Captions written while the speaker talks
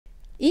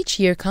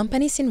Each year,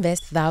 companies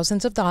invest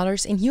thousands of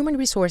dollars in human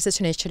resources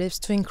initiatives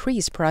to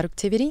increase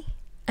productivity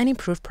and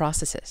improve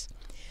processes.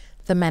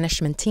 The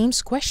management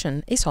team's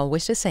question is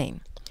always the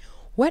same.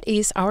 What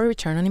is our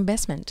return on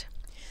investment?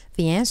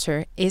 The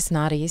answer is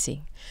not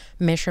easy.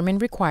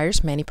 Measurement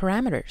requires many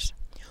parameters.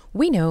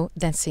 We know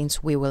that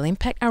since we will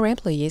impact our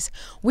employees,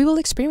 we will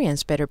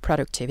experience better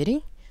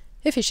productivity,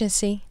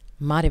 efficiency,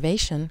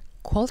 motivation,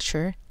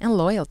 culture, and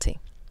loyalty.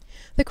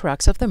 The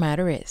crux of the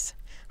matter is,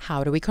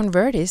 how do we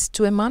convert this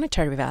to a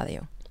monetary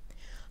value?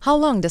 How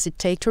long does it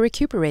take to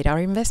recuperate our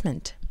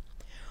investment?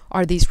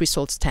 Are these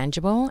results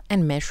tangible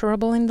and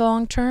measurable in the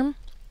long term?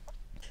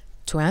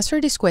 To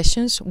answer these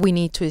questions, we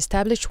need to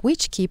establish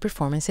which key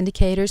performance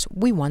indicators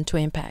we want to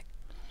impact.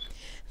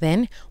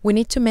 Then, we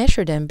need to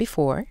measure them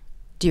before,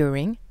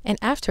 during, and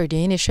after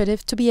the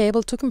initiative to be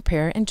able to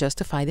compare and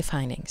justify the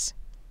findings.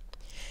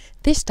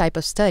 This type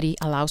of study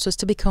allows us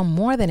to become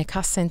more than a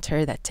cost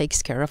center that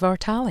takes care of our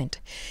talent.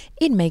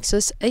 It makes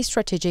us a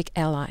strategic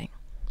ally.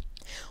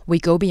 We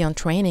go beyond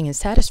training and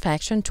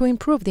satisfaction to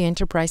improve the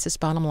enterprise's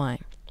bottom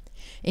line.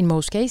 In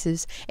most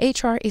cases,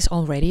 HR is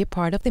already a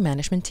part of the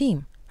management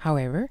team.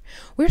 However,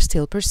 we're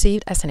still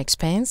perceived as an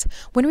expense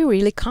when we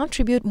really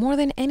contribute more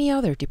than any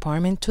other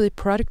department to the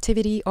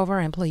productivity of our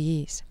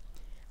employees.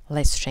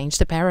 Let's change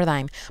the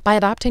paradigm by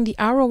adopting the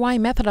ROI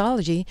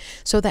methodology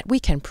so that we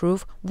can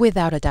prove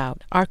without a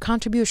doubt our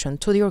contribution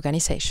to the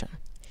organization.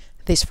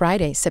 This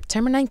Friday,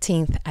 September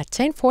 19th at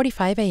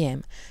 10:45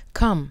 a.m.,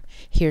 come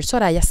hear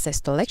Soraya's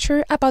Sesto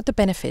lecture about the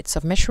benefits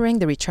of measuring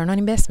the return on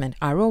investment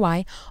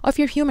ROI of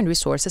your human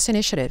resources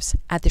initiatives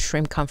at the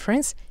SHRM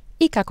Conference,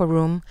 Icaco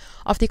Room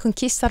of the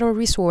Conquistador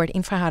Resort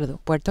in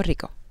Fajardo, Puerto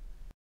Rico.